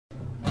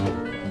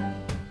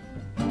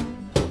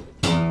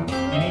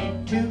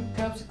2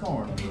 cups of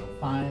cornmeal,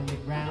 finely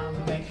ground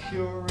to make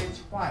sure it's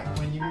white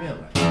when you mill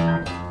it.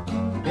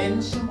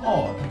 Then some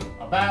oil,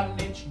 about an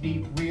inch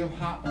deep, real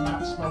hot,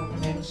 not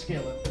smoking in the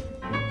skillet.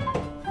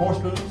 4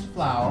 spoons of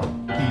flour,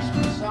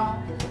 teaspoon of salt.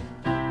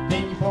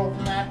 Then you pour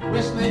from that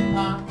whistling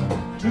pot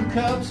 2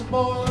 cups of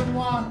boiling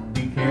water.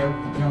 Be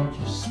careful, don't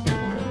you spill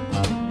it.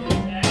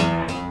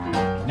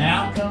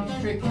 Now comes the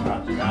tricky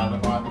part. You gotta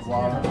wipe the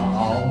water on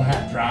all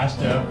that dry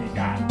stuff you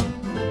got.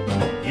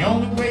 The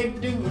only way to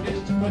do it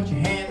is to put your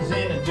hands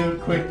in and do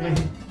it quickly,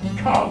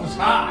 cause it's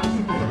hot.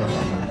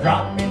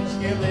 Drop them in the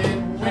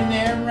skillet when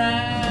they're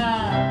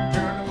round.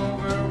 Turn them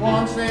over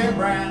once they're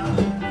brown.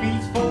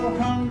 Feeds 4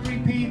 hungry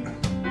people,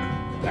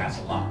 that's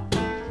a lot.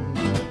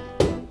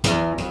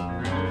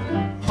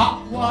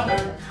 Hot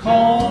water,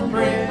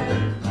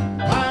 cornbread.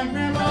 My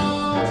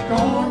grandma's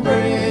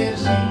cornbread.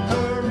 See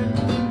her in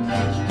the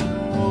kitchen.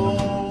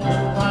 Oh,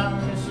 I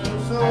miss her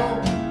so.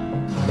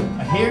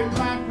 I hear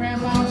my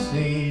grandma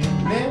say,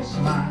 bless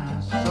my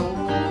soul.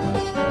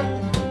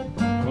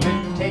 Well,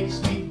 it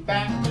takes me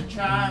back to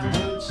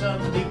childhood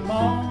Sunday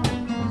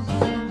mornings.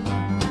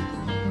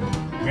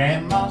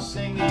 Grandma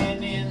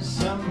singing in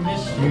some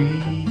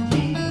mystery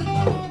key.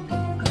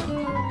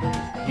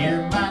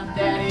 Hear my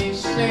daddy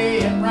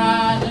saying,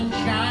 rise and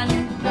shine,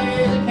 you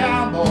play the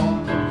cowboy.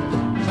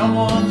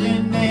 Someone's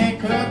in there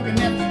cooking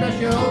that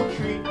special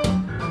treat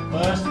for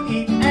us to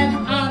eat,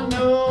 and I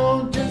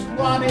know just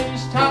what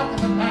he's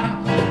talking about.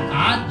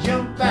 I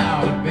jump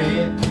out of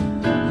bed,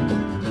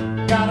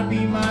 gotta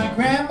be my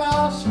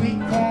grandma's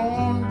sweet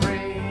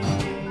cornbread.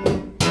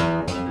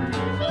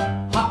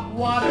 Hot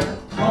water,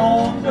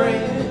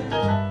 cornbread.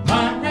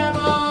 My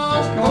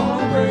grandma's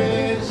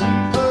cornbread. See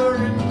her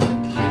in the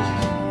kitchen.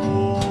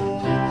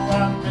 Oh, I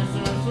miss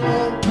her so.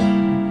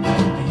 I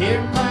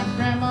hear my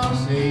grandma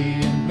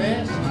saying,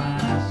 bless my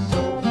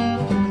soul.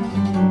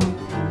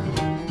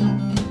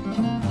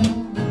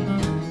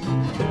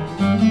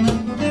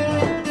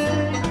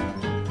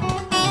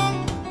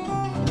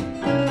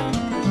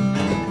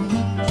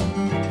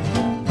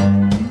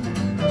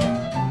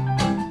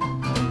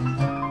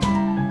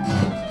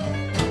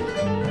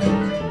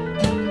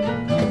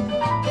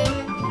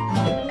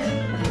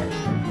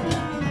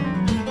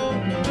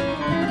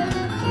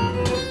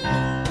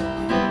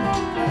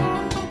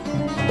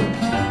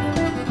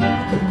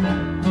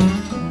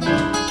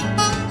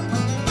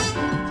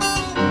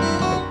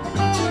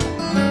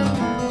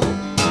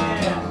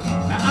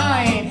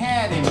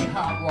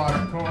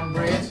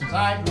 Cornbread since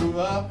I grew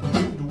up and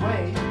moved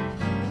away.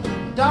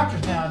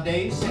 Doctors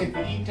nowadays say if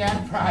you eat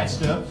that fried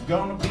stuff, it's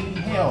gonna be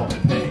hell to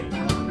pay.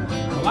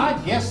 Well, I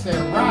guess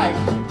they're right.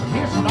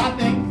 Here's what I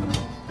think.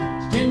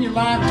 Spend your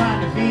life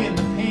trying to be in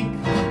the pink.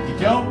 You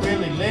don't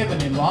really live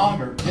any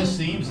longer. It just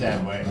seems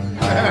that way.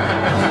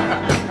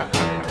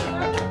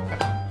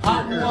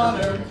 Hot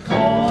water,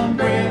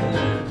 cornbread.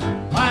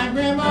 My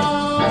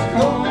grandma's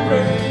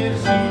cornbread.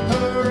 See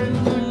her in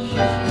the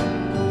kitchen.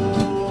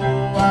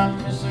 Oh, I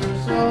miss her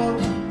so.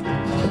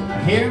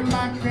 Hear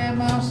my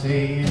grandma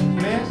saying,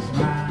 bless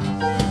my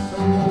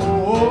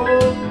soul.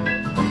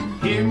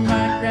 Hear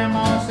my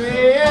grandma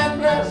saying,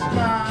 bless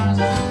my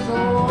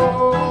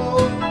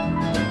soul.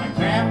 My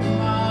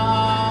grandma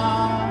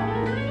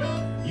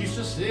used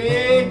to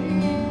say,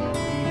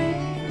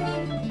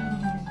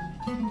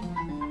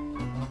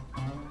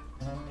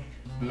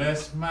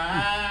 bless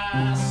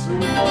my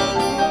soul.